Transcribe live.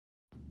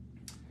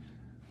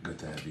Good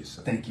to have you,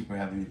 sir. Thank you for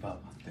having me,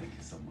 Papa. Thank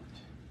you so much.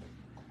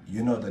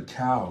 You know, the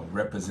cow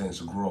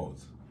represents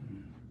growth.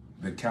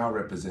 The cow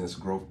represents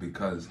growth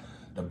because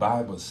the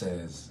Bible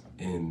says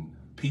in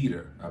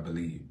Peter, I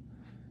believe,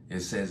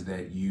 it says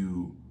that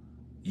you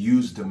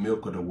use the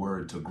milk of the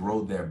word to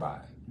grow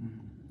thereby.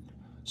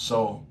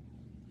 So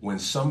when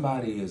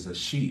somebody is a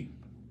sheep,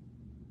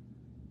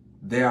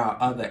 there are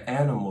other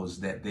animals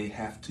that they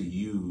have to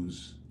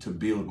use to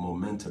build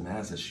momentum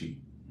as a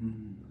sheep.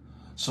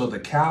 So the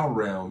cow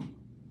realm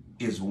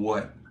is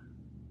what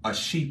a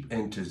sheep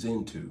enters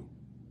into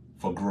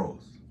for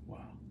growth.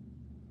 Wow.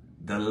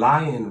 The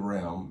lion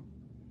realm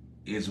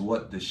is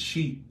what the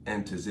sheep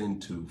enters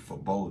into for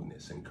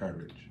boldness and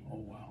courage. Oh,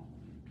 wow.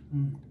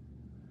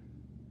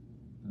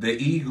 The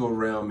eagle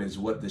realm is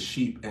what the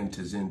sheep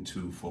enters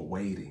into for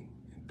waiting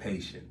and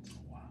patience.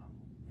 Wow.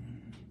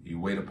 You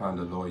wait upon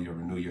the Lord, you'll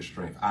renew your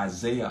strength.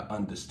 Isaiah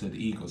understood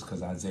eagles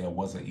because Isaiah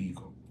was an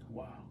eagle.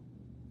 Wow.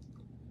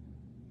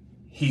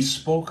 He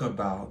spoke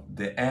about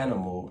the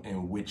animal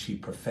in which he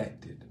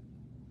perfected.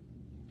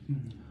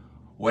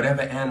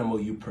 Whatever animal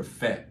you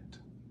perfect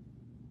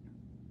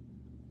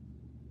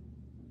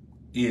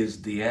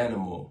is the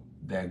animal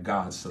that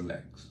God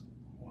selects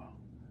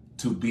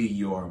to be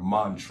your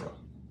mantra,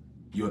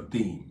 your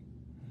theme.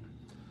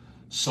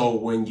 So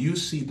when you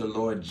see the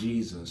Lord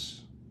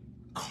Jesus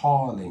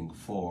calling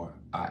for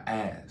an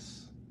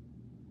ass,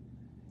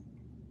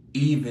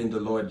 even the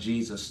Lord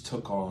Jesus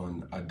took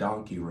on a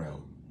donkey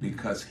realm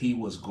because he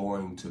was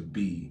going to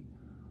be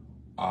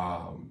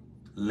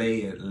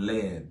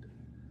led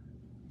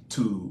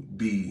to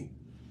be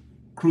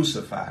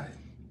crucified,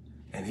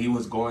 and he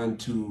was going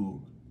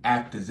to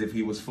act as if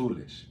he was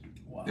foolish.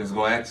 Wow. They was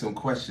going to ask him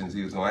questions.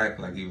 He was going to act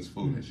like he was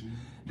foolish.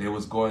 They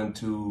was going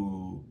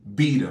to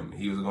beat him.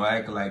 He was going to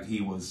act like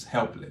he was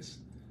helpless.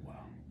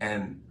 Wow.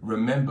 And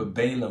remember,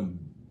 Balaam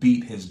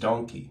beat his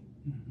donkey.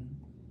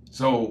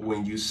 So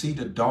when you see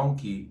the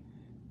donkey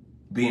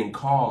being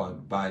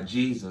called by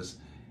Jesus,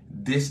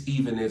 this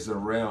even is a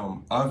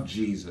realm of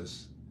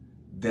Jesus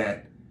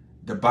that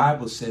the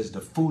Bible says the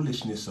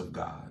foolishness of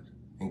God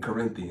in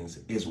Corinthians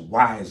is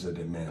wiser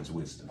than man's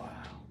wisdom.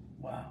 Wow.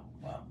 Wow.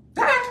 Wow.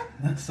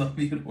 That's so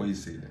beautiful. Where you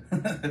see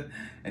that?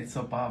 It's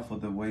so powerful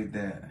the way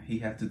that he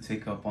had to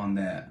take up on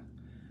that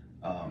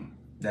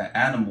that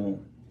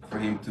animal for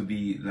him to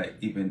be like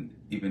even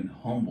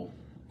humble.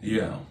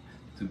 You know,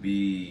 to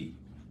be.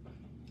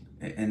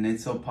 And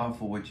it's so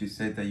powerful what you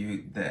said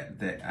that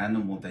the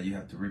animal that you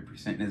have to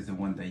represent is the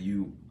one that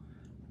you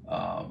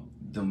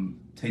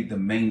take the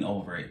mane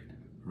over it.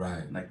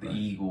 Right. Like the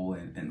eagle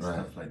and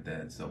stuff like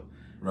that. So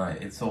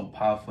it's so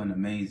powerful and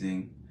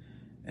amazing.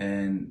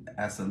 And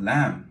as a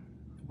lamb,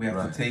 we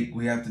have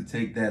to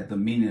take that the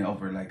meaning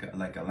over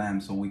like a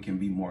lamb, so we can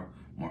be more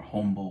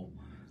humble,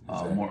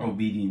 more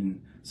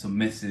obedient,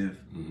 submissive,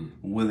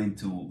 willing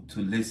to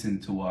listen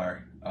to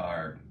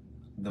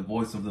the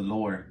voice of the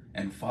Lord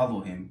and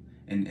follow him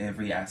in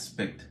every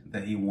aspect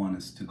that he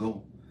wants us to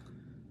go.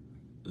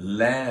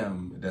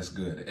 Lamb, that's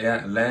good.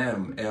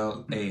 Lamb,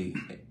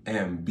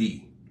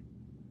 L-A-M-B.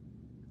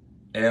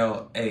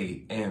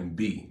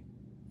 L-A-M-B.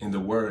 And the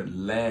word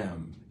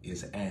lamb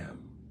is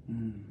am.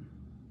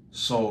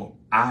 So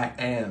I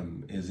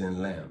am is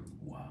in lamb.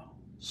 Wow.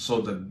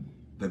 So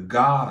the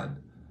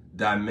God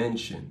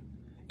dimension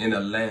in a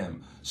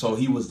lamb. So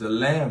he was the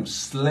lamb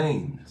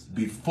slain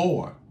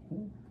before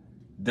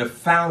the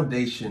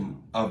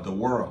foundation of the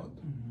world.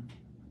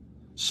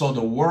 So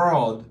the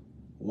world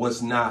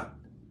was not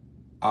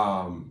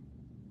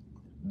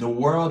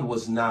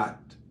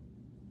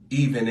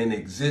even in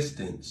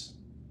existence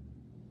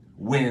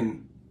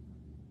when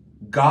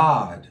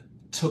God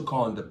took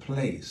on the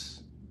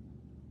place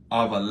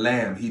of a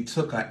lamb. He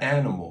took an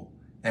animal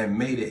and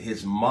made it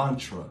his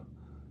mantra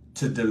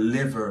to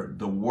deliver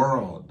the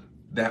world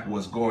that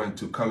was going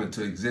to come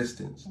into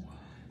existence.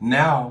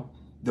 Now,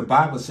 the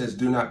Bible says,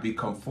 do not be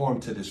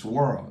conformed to this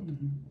world.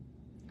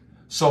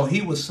 So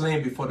he was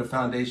slain before the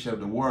foundation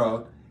of the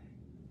world,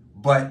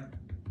 but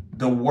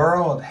the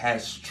world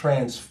has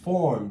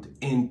transformed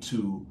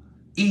into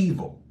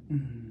evil.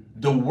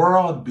 The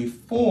world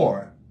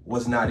before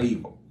was not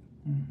evil.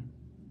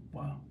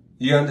 Wow.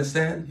 You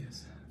understand?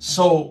 Yes.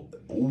 So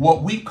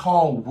what we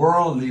call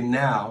worldly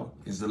now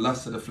is the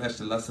lust of the flesh,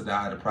 the lust of the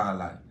eye, the pride of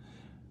life.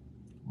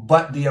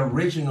 But the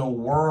original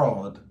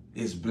world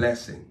is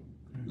blessing,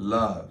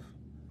 love,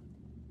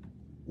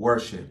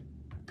 worship,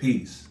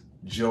 peace,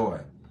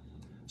 joy.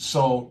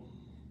 So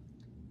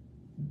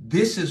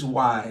this is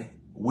why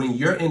when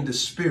you're in the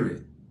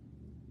spirit,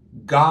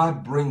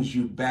 God brings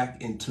you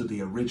back into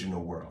the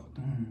original world.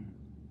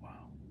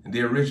 Wow. And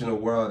the original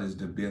world is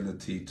the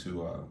ability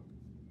to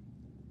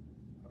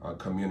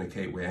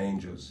communicate with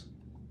angels.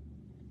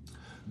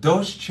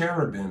 Those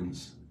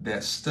cherubims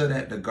that stood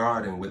at the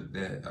garden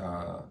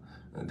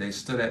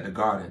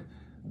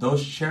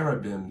those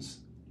cherubims,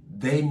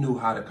 they knew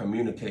how to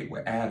communicate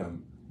with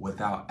Adam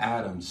without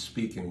Adam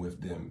speaking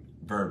with them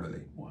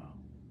verbally. Wow.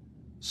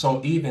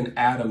 So even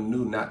Adam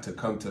knew not to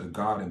come to the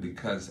garden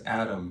because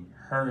Adam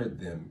heard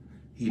them.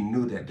 He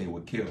knew that they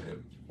would kill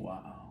him.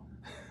 Wow.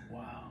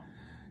 Wow.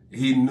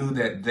 He knew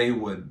that they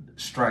would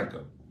strike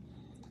him.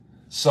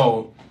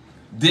 So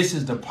this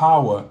is the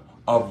power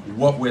of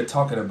what we're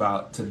talking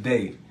about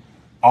today.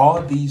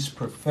 All these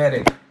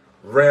prophetic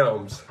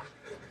realms,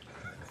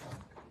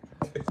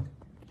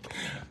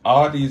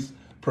 all these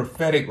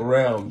prophetic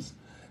realms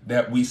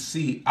that we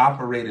see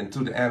operating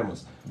through the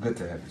animals. Good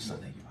to have you, son.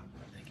 Thank you.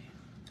 Thank you.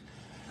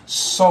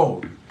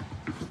 So,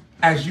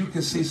 as you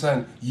can see,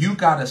 son, you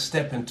got to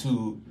step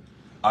into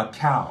a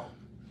cow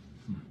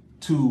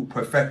to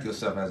perfect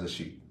yourself as a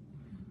sheep.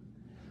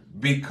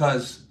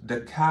 Because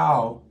the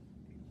cow,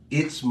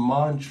 its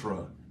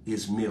mantra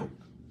is milk.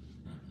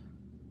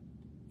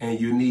 And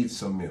you need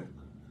some milk.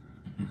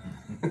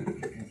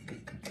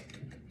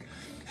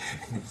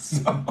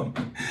 So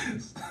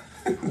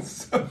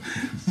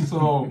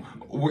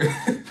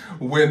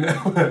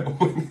whenever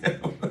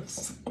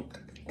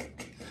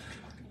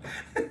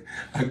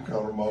I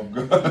call him off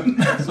guard.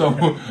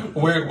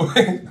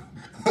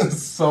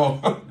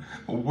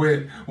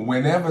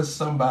 Whenever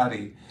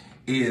somebody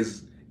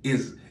is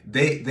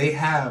they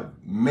have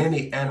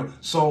many animals.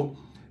 So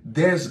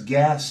there's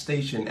gas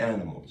station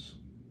animals.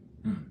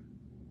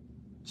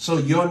 So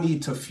you'll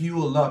need to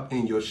fuel up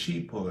in your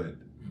sheephood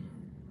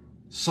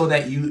so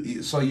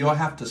you'll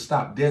have to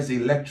stop. There's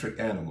electric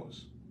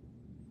animals.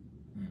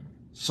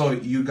 So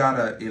you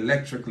gotta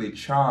electrically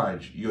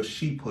charge your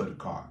sheephood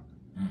car.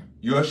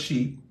 You're a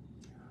sheep,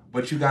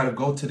 but you gotta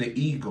go to the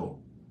eagle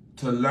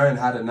to learn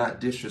how to not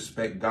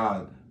disrespect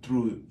God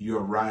through your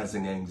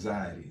rising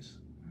anxieties.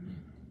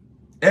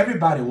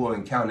 Everybody will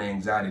encounter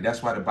anxiety.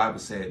 That's why the Bible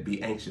said,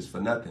 be anxious for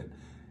nothing.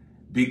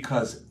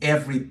 Because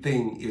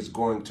everything is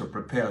going to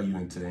propel you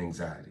into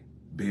anxiety.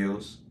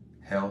 Bills,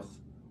 health,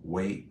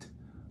 weight,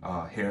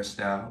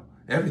 hairstyle,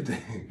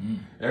 everything.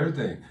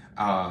 Everything.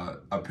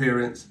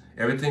 Appearance,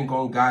 everything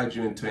going to guide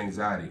you into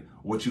anxiety.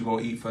 What you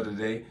going to eat for the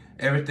day,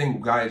 everything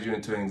guides you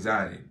into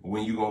anxiety.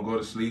 When you going to go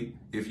to sleep,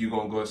 if you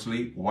going to go to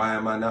sleep, why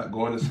am I not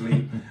going to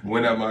sleep?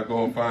 When am I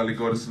going to finally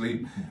go to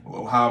sleep?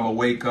 How I'm going to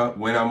wake up,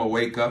 when I'm going to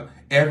wake up.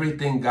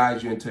 Everything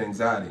guides you into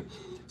anxiety.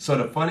 So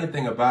the funny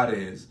thing about it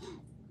is,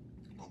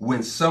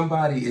 when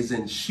somebody is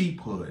in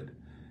sheephood,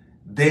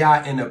 they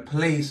are in a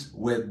place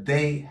where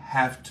they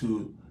have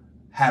to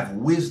have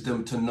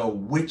wisdom to know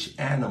which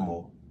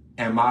animal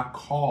am I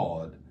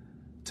called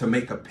to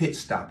make a pit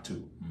stop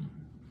to.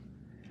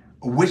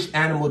 Which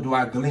animal do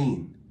I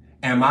glean?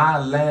 Am I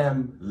a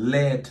lamb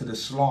led to the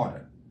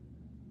slaughter?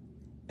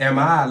 Am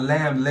I a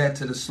lamb led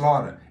to the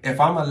slaughter? If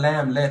I'm a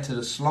lamb led to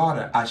the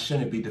slaughter, I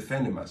shouldn't be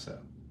defending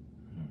myself.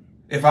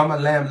 If I'm a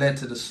lamb led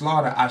to the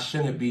slaughter, I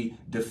shouldn't be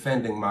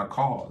defending my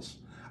cause.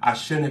 I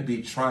shouldn't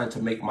be trying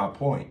to make my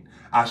point.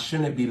 I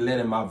shouldn't be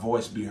letting my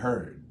voice be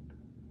heard.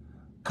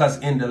 Because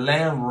in the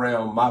lamb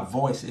realm, my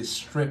voice is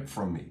stripped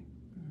from me.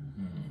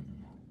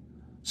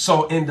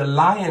 So in the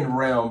lion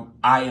realm,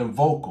 I am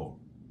vocal.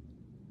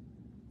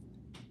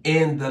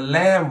 In the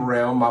lamb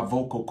realm, my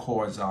vocal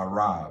cords are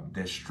robbed.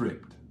 They're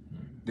stripped.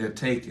 They're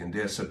taken.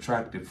 They're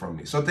subtracted from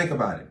me. So think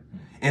about it.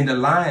 In the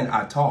lion,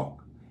 I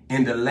talk.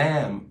 In the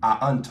lamb, I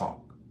untalk.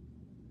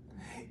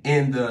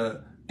 In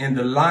the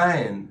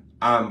lion,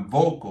 I'm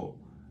vocal.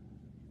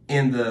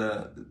 In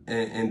the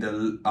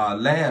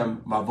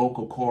lamb, my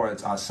vocal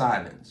cords are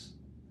silenced.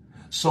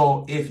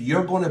 So if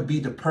you're going to be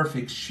the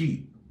perfect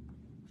sheep,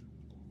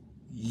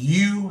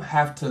 you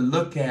have to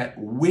look at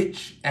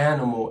which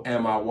animal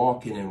am I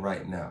walking in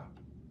right now.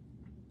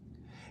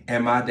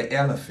 Am I the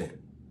elephant?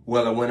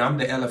 Well, when I'm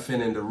the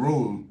elephant in the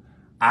room,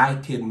 I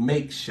can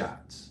make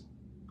shots.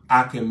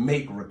 I can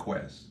make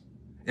requests.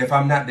 If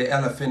I'm not the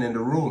elephant in the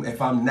room, if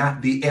I'm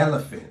not the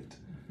elephant,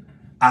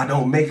 I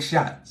don't make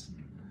shots.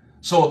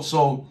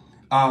 So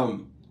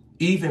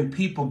even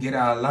people get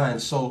out of line.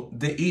 So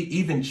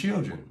even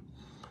children.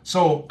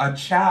 So a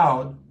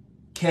child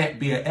can't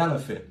be an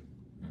elephant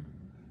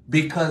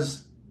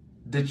because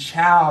the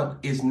child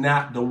is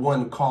not the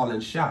one calling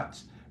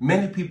shots.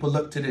 Many people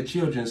look to their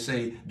children and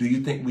say, do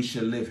you think we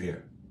should live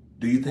here?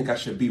 Do you think I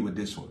should be with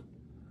this one?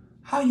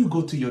 How you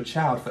go to your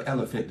child for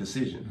elephant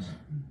decisions?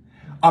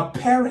 A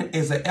parent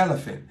is an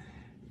elephant.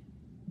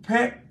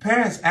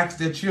 Parents ask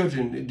their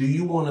children, do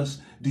you want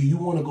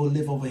to go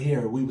live over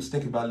here? We was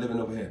thinking about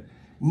living over here.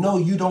 No,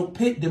 you don't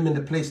put them in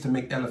the place to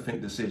make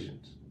elephant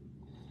decisions.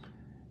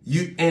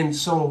 Even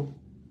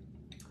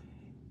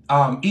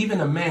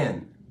a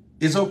man,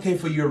 it's okay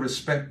for you to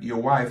respect your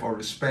wife or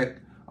respect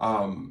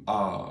a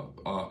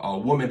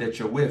woman that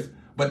you're with,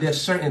 but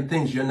there's certain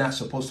things you're not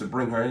supposed to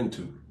bring her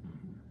into.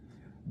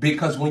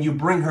 Because when you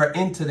bring her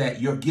into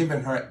that, you're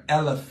giving her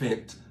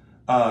elephant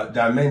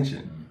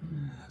dimension.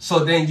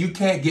 So then you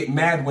can't get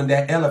mad when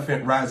that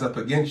elephant rises up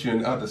against you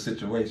in other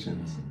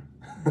situations.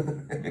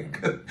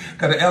 Because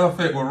the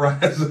elephant will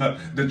rise up.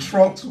 The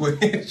trunks will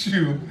hit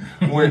you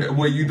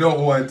where you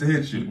don't want it to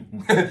hit you.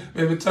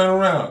 Baby, turn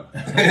around.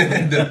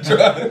 the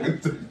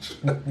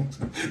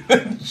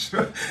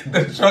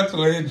trunks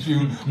will hit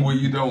you where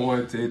you don't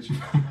want it to hit you.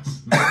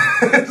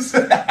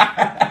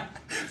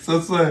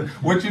 So son,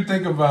 what you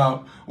think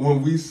about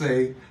when we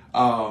say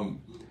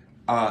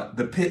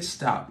the pit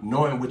stop,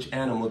 knowing which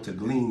animal to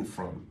glean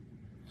from.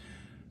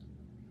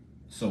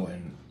 So,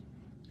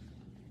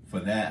 for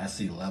that, I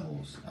see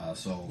levels.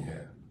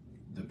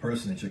 The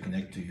person that you're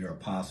connected to, your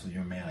apostle,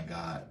 your man of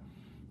God,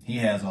 he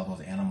has all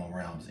those animal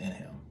realms in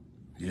him.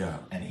 Yeah.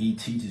 And he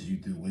teaches you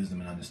through wisdom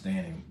and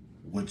understanding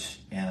which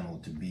animal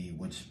to be,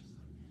 which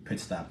pit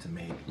stop to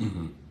make.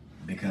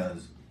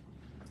 Because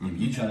if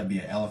you try to be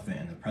an elephant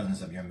in the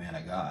presence of your man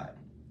of God,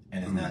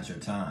 and it's not your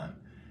time,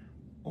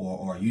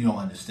 or you don't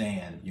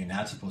understand, you're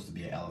not supposed to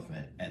be an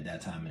elephant at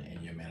that time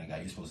in your man of God.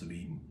 You're supposed to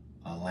be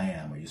a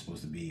lamb, or you're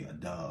supposed to be a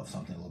dove,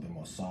 something a little bit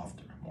more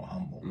softer, more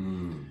humble.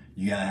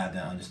 You gotta have to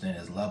understand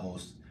there's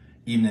levels,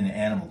 even in the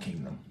animal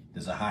kingdom.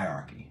 There's a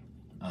hierarchy.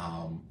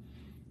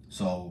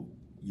 So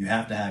you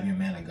have to have your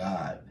man of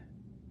God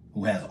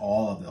who has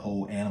all of the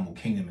whole animal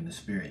kingdom in the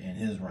spirit in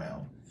his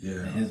realm,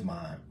 in his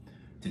mind,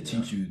 to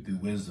teach you through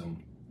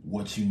wisdom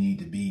what you need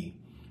to be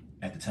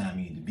at the time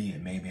you need to be.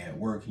 And maybe at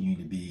work you need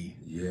to be,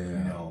 you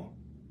know,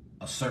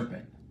 a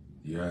serpent.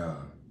 You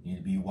need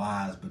to be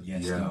wise, but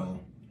yet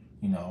still,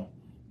 you know.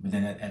 But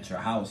then at your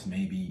house,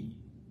 maybe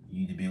you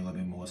need to be a little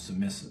bit more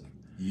submissive.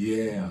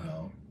 You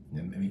know,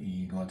 maybe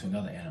you go into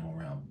another animal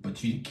realm,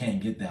 but you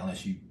can't get that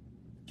unless you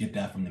get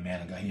that from the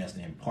man of God. He has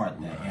to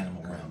impart that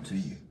animal realm to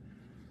you.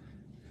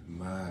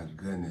 My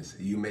goodness,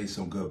 you made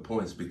some good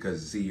points,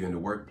 because see, you're in the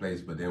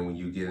workplace, but then when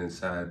you get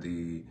inside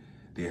the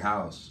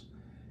house,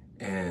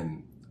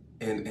 and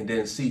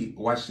then see,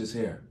 watch this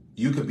here.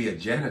 You could be a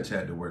janitor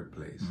at the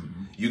workplace.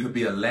 You could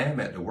be a lamb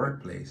at the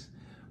workplace,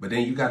 but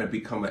then you got to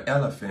become an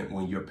elephant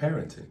when you're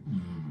parenting.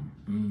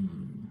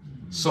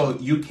 So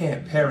you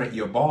can't parent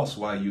your boss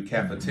while you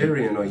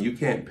cafeterian, or you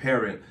can't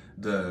parent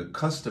the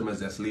customers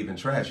that's leaving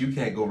trash. You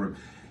can't go.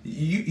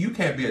 You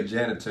can't be a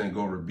janitor and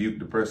go rebuke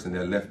the person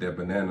that left their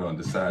banana on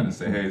the side and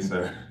say, "Hey,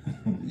 sir,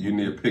 you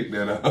need to pick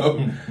that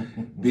up."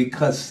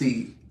 Because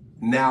see,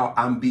 now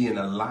I'm being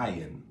a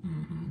lion.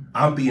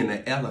 I'm being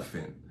an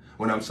elephant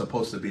when I'm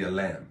supposed to be a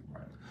lamb.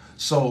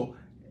 So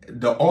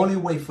the only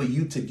way for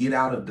you to get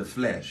out of the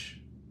flesh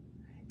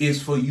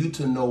is for you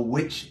to know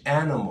which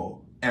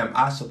animal am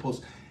I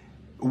supposed.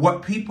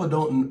 What people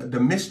don't, the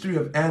mystery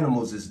of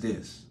animals is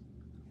this: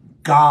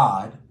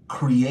 God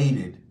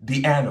created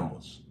the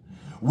animals,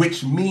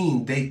 which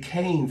mean they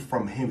came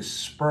from his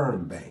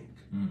sperm bank.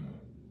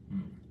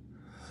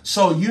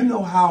 So you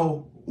know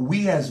how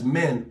we as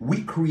men,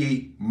 we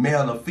create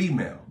male or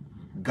female.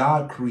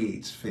 God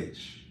creates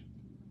fish,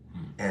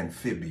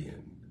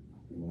 amphibian,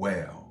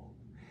 whale.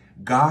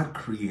 God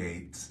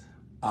creates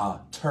a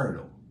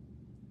turtle.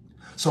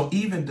 So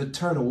even the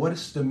turtle, what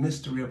is the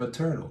mystery of a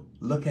turtle?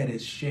 Look at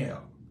its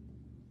shell.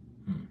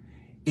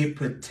 It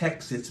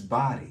protects its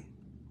body,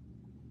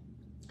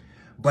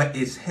 but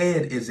its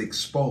head is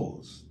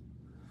exposed.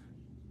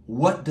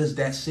 What does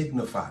that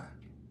signify?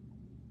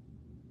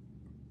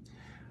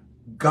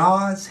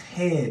 God's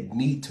head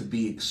needs to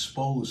be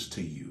exposed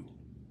to you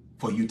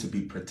for you to be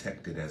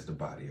protected as the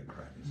body of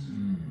Christ.